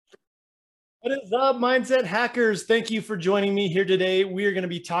What is up, Mindset Hackers? Thank you for joining me here today. We are going to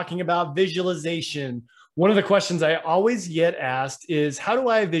be talking about visualization. One of the questions I always get asked is, how do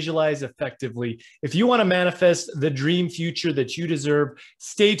I visualize effectively? If you want to manifest the dream future that you deserve,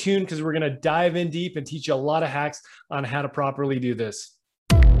 stay tuned because we're going to dive in deep and teach you a lot of hacks on how to properly do this.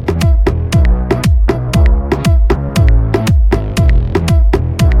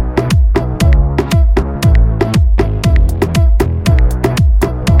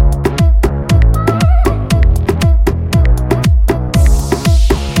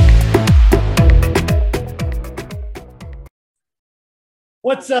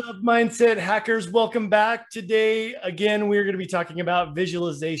 What's up, Mindset Hackers? Welcome back. Today, again, we're going to be talking about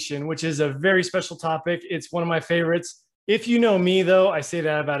visualization, which is a very special topic. It's one of my favorites. If you know me, though, I say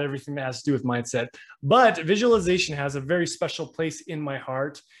that about everything that has to do with mindset. But visualization has a very special place in my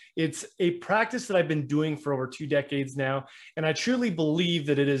heart. It's a practice that I've been doing for over 2 decades now, and I truly believe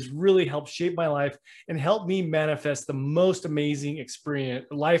that it has really helped shape my life and help me manifest the most amazing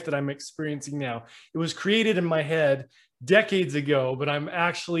life that I'm experiencing now. It was created in my head decades ago, but I'm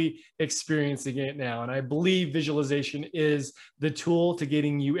actually experiencing it now. And I believe visualization is the tool to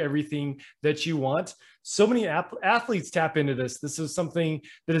getting you everything that you want. So many athletes tap into this. This is something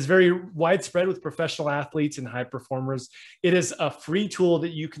that is very widespread with professional athletes and high performers. It is a free tool that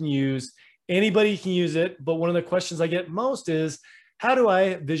you can use. Anybody can use it. But one of the questions I get most is, how do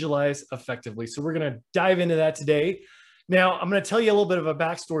I visualize effectively? So we're going to dive into that today. Now, I'm going to tell you a little bit of a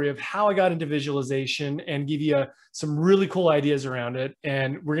backstory of how I got into visualization and give you some really cool ideas around it.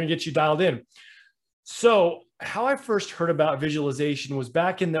 And we're going to get you dialed in. So how I first heard about visualization was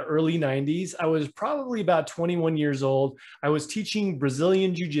back in the early 90s. I was probably about 21 years old. I was teaching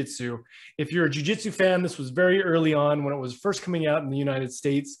Brazilian Jiu-Jitsu. If you're a Jiu-Jitsu fan, this was very early on when it was first coming out in the United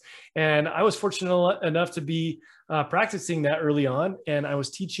States. And I was fortunate enough to be practicing that early on. And I was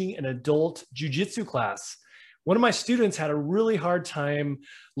teaching an adult Jiu-Jitsu class. One of my students had a really hard time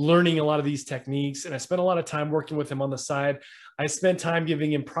learning a lot of these techniques, and I spent a lot of time working with him on the side. I spent time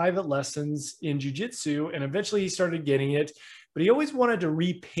giving him private lessons in jiu-jitsu, and eventually he started getting it, but he always wanted to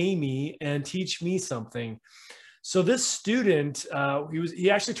repay me and teach me something. So this student, he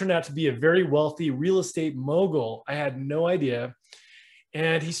actually turned out to be a very wealthy real estate mogul. I had no idea.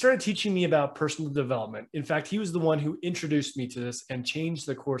 And he started teaching me about personal development. In fact, he was the one who introduced me to this and changed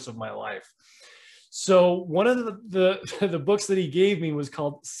the course of my life. So one of the books that he gave me was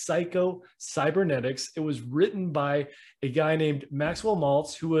called Psycho Cybernetics. It was written by a guy named Maxwell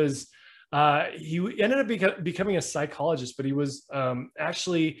Maltz, who was, he ended up becoming a psychologist, but he was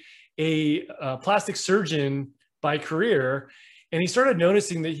actually a plastic surgeon by career. And he started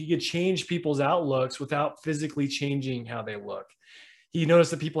noticing that he could change people's outlooks without physically changing how they look. He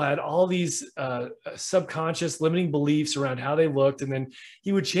noticed that people had all these subconscious limiting beliefs around how they looked. And then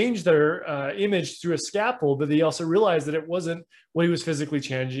he would change their image through a scaffold, but he also realized that it wasn't what he was physically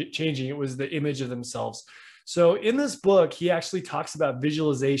changing. It was the image of themselves. So in this book, he actually talks about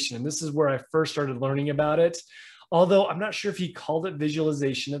visualization. This is where I first started learning about it, although I'm not sure if he called it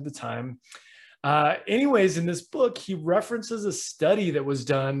visualization at the time. Anyways, in this book, he references a study that was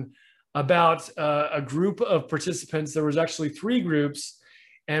done about a group of participants. There was actually 3 groups,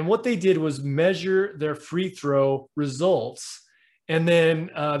 and what they did was measure their free throw results. And then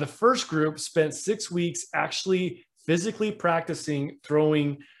the first group spent 6 weeks actually physically practicing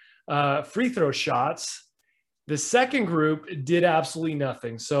throwing free throw shots. The second group did absolutely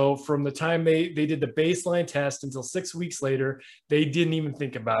nothing. So from the time they did the baseline test until 6 weeks later, they didn't even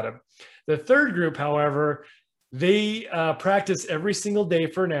think about it. The third group, however, they practiced every single day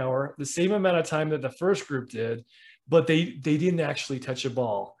for an hour, the same amount of time that the first group did, but they didn't actually touch a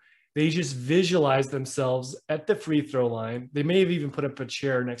ball. They just visualized themselves at the free throw line. They may have even put up a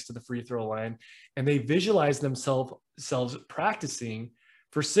chair next to the free throw line, and they visualized themselves practicing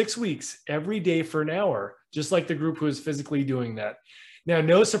for 6 weeks every day for an hour, just like the group who was physically doing that. Now,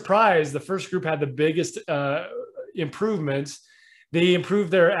 no surprise, the first group had the biggest improvements. They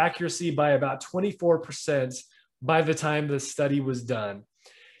improved their accuracy by about 24% by the time the study was done.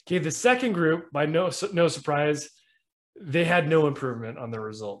 Okay, the second group, by no surprise, they had no improvement on their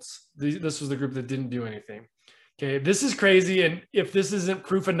results. This was the group that didn't do anything. Okay, this is crazy. And if this isn't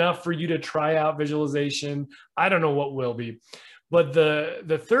proof enough for you to try out visualization, I don't know what will be. But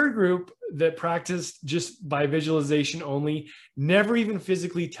the third group that practiced just by visualization only, never even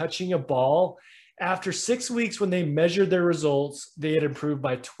physically touching a ball, after 6 weeks when they measured their results, they had improved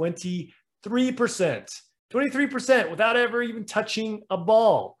by 23%. 23% without ever even touching a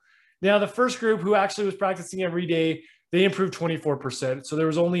ball. Now, the first group who actually was practicing every day, they improved 24%. So there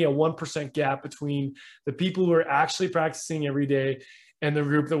was only a 1% gap between the people who were actually practicing every day and the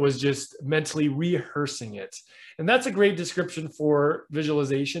group that was just mentally rehearsing it. And that's a great description for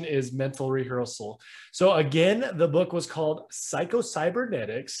visualization, is mental rehearsal. So again, the book was called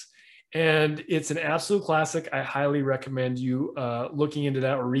Psycho-Cybernetics, and it's an absolute classic. I highly recommend you looking into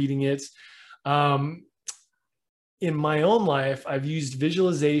that or reading it. In my own life, I've used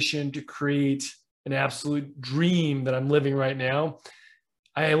visualization to create an absolute dream that I'm living right now.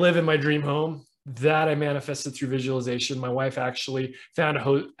 I live in my dream home that I manifested through visualization. My wife actually found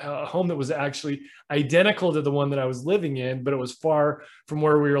a home that was actually identical to the one that I was living in, but it was far from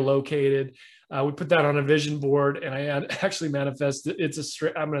where we were located. We put that on a vision board, and I actually manifested.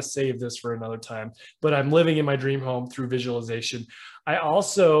 I'm going to save this for another time, but I'm living in my dream home through visualization. I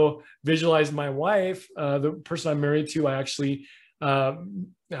also visualized my wife, the person I'm married to. I actually, now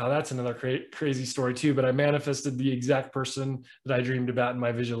that's another crazy story too, but I manifested the exact person that I dreamed about in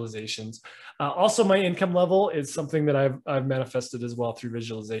my visualizations. Also, my income level is something that I've manifested as well through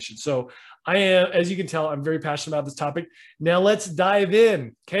visualization. So I am, as you can tell, I'm very passionate about this topic. Now let's dive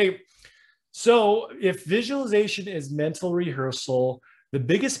in. Okay. So if visualization is mental rehearsal, the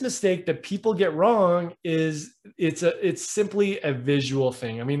biggest mistake that people get wrong is it's simply a visual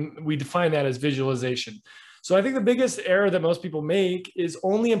thing. I mean, we define that as visualization. So I think the biggest error that most people make is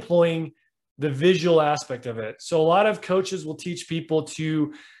only employing the visual aspect of it. So a lot of coaches will teach people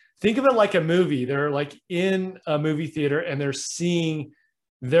to think of it like a movie. They're like in a movie theater and they're seeing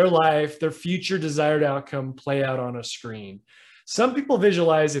their life, their future desired outcome play out on a screen. Some people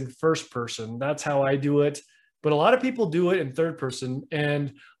visualize in first person. That's how I do it. But a lot of people do it in third person.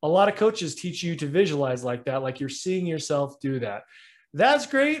 And a lot of coaches teach you to visualize like that, like you're seeing yourself do that. That's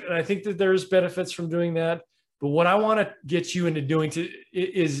great. And I think that there's benefits from doing that. But what I want to get you into doing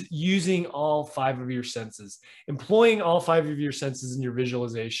is using all 5 of your senses, employing all 5 of your senses in your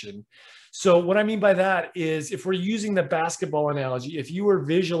visualization. So what I mean by that is, if we're using the basketball analogy, if you were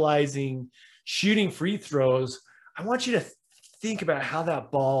visualizing shooting free throws, I want you to think about how that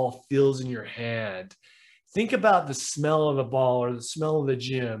ball feels in your hand. Think about the smell of the ball or the smell of the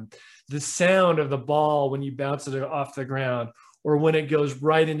gym, the sound of the ball when you bounce it off the ground, or when it goes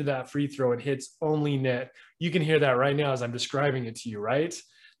right into that free throw and hits only net. You can hear that right now as I'm describing it to you, right?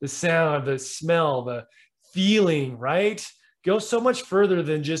 The sound, the smell, the feeling, right? Go so much further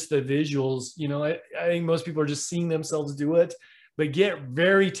than just the visuals. You know, I think most people are just seeing themselves do it, but get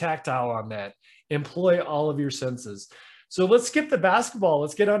very tactile on that. Employ all of your senses. So let's skip the basketball.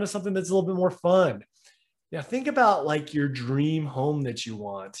 Let's get on to something that's a little bit more fun. Now think about like your dream home that you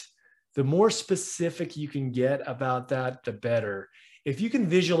want. The more specific you can get about that, the better. If you can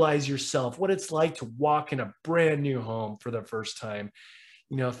visualize yourself, what it's like to walk in a brand new home for the first time,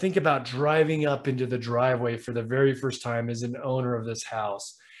 you know, think about driving up into the driveway for the very first time as an owner of this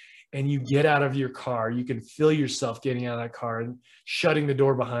house. And you get out of your car, you can feel yourself getting out of that car and shutting the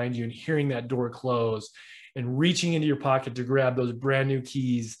door behind you and hearing that door close and reaching into your pocket to grab those brand new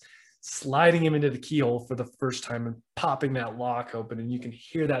keys, sliding them into the keyhole for the first time and popping that lock open. And you can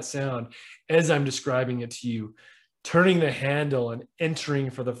hear that sound as I'm describing it to you, turning the handle and entering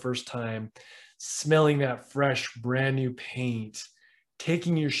for the first time, smelling that fresh, brand new paint,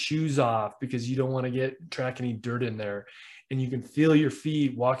 taking your shoes off because you don't want to track any dirt in there. And you can feel your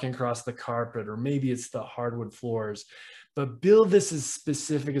feet walking across the carpet, or maybe it's the hardwood floors. But build this as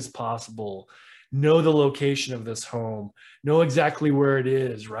specific as possible. Know the location of this home, know exactly where it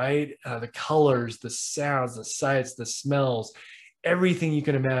is, right? The colors, the sounds, the sights, the smells, everything you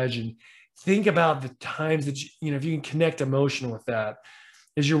can imagine. Think about the times that, you know, if you can connect emotion with that,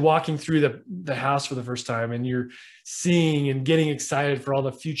 as you're walking through the house for the first time and you're seeing and getting excited for all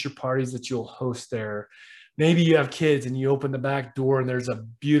the future parties that you'll host there. Maybe you have kids and you open the back door and there's a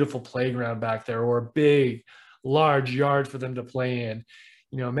beautiful playground back there, or a big, large yard for them to play in.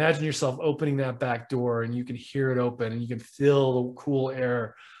 You know, imagine yourself opening that back door and you can hear it open and you can feel the cool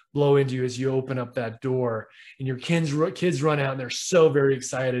air blow into you as you open up that door, and your kids run out and they're so very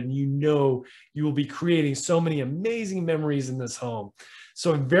excited, and you know you will be creating so many amazing memories in this home.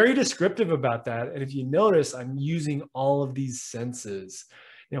 So I'm very descriptive about that. And if you notice, I'm using all of these senses.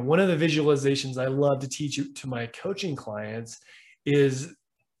 You know, one of the visualizations I love to teach to my coaching clients is,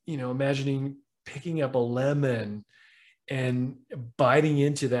 you know, imagining picking up a lemon and biting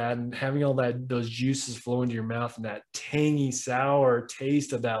into that and having all those juices flow into your mouth, and that tangy, sour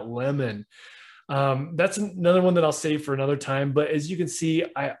taste of that lemon. That's another one that I'll save for another time. But as you can see,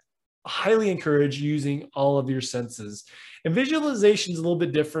 I highly encourage using all of your senses. And visualization is a little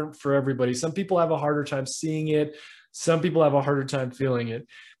bit different for everybody. Some people have a harder time seeing it. Some people have a harder time feeling it.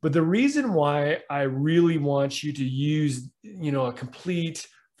 But the reason why I really want you to use, you know, a complete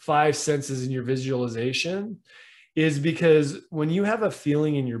 5 senses in your visualization is because when you have a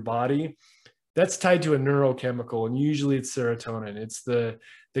feeling in your body, that's tied to a neurochemical, and usually it's serotonin. It's the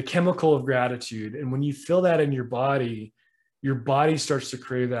chemical of gratitude. And when you feel that in your body starts to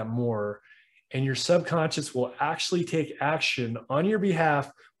crave that more. And your subconscious will actually take action on your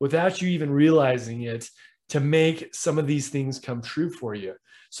behalf without you even realizing it to make some of these things come true for you.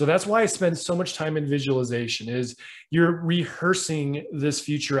 So that's why I spend so much time in visualization, is you're rehearsing this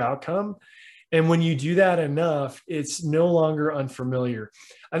future outcome. And when you do that enough, it's no longer unfamiliar.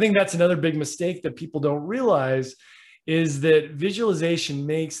 I think that's another big mistake that people don't realize, is that visualization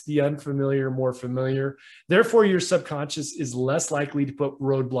makes the unfamiliar more familiar. Therefore, your subconscious is less likely to put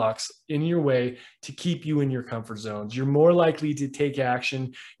roadblocks in your way to keep you in your comfort zones. You're more likely to take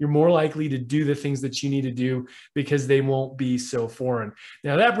action. You're more likely to do the things that you need to do because they won't be so foreign.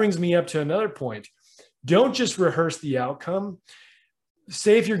 Now, that brings me up to another point. Don't just rehearse the outcome.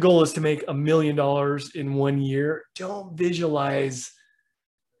 Say if your goal is to make $1 million in 1 year, don't visualize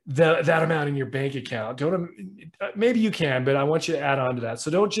that amount in your bank account. Don't, maybe you can, but I want you to add on to that.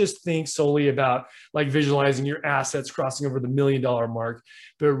 So don't just think solely about like visualizing your assets crossing over the $1 million mark,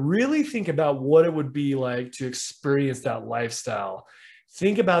 but really think about what it would be like to experience that lifestyle.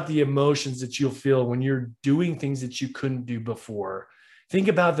 Think about the emotions that you'll feel when you're doing things that you couldn't do before. Think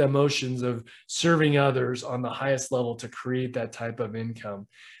about the emotions of serving others on the highest level to create that type of income.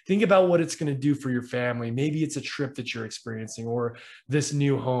 Think about what it's going to do for your family. Maybe it's a trip that you're experiencing or this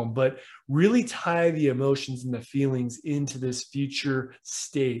new home, but really tie the emotions and the feelings into this future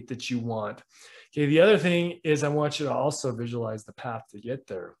state that you want. Okay, the other thing is I want you to also visualize the path to get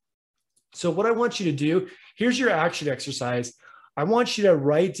there. So what I want you to do, here's your action exercise. I want you to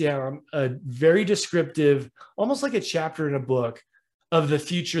write down a very descriptive, almost like a chapter in a book, of the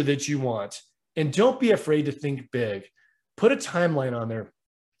future that you want. And don't be afraid to think big. Put a timeline on there.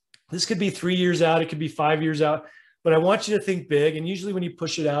 This could be 3 years out. It could be 5 years out, but I want you to think big. And usually when you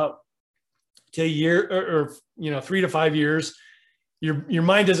push it out to a year or 3 to 5 years, your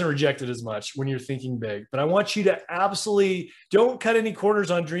mind doesn't reject it as much when you're thinking big. But I want you to absolutely don't cut any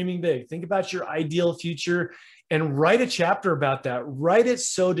corners on dreaming big. Think about your ideal future and write a chapter about that. Write it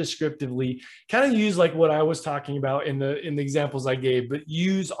so descriptively. Kind of use like what I was talking about in the examples I gave, but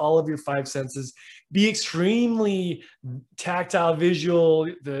use all of your 5 senses. Be extremely tactile, visual,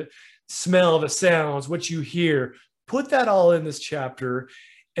 the smell, the sounds, what you hear. Put that all in this chapter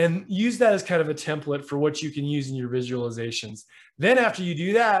and use that as kind of a template for what you can use in your visualizations. Then after you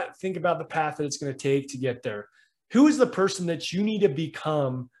do that, think about the path that it's going to take to get there. Who is the person that you need to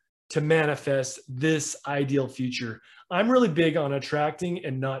become to manifest this ideal future? I'm really big on attracting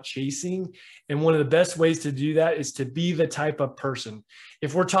and not chasing. And one of the best ways to do that is to be the type of person.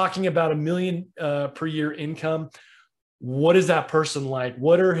 If we're talking about $1 million per year income, what is that person like?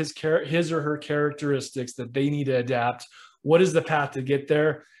 What are his or her characteristics that they need to adapt? What is the path to get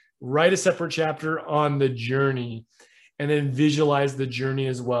there? Write a separate chapter on the journey and then visualize the journey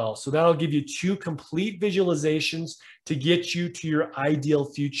as well. So that'll give you 2 complete visualizations to get you to your ideal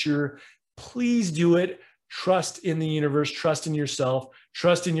future. Please do it. Trust in the universe, trust in yourself,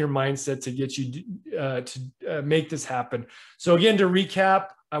 trust in your mindset to get you to make this happen. So again, to recap,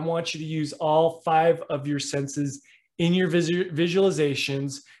 I want you to use all 5 of your senses in your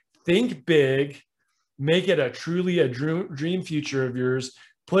visualizations. Think big, make it a dream future of yours.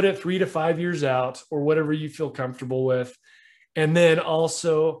 Put it 3 to 5 years out or whatever you feel comfortable with. And then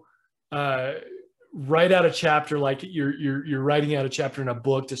also write out a chapter like you're writing out a chapter in a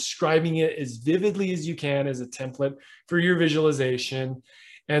book, describing it as vividly as you can as a template for your visualization.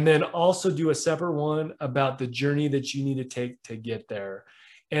 And then also do a separate one about the journey that you need to take to get there.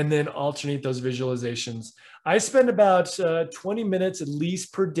 And then alternate those visualizations. I spend about 20 minutes at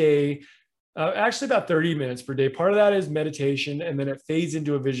least per day. Actually about 30 minutes per day. Part of that is meditation, and then it fades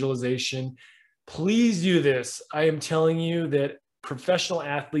into a visualization. Please do this. I am telling you that professional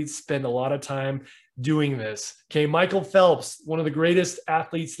athletes spend a lot of time doing this. Okay, Michael Phelps, one of the greatest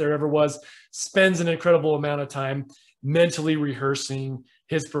athletes there ever was, spends an incredible amount of time mentally rehearsing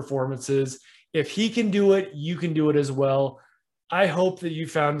his performances. If he can do it, you can do it as well. I hope that you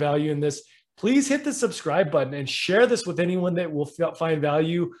found value in this. Please hit the subscribe button and share this with anyone that will find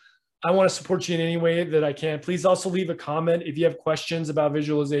value. I want to support you in any way that I can. Please also leave a comment if you have questions about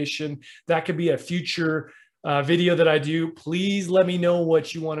visualization. That could be a future video that I do. Please let me know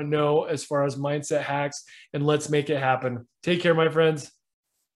what you want to know as far as mindset hacks, and let's make it happen. Take care, my friends.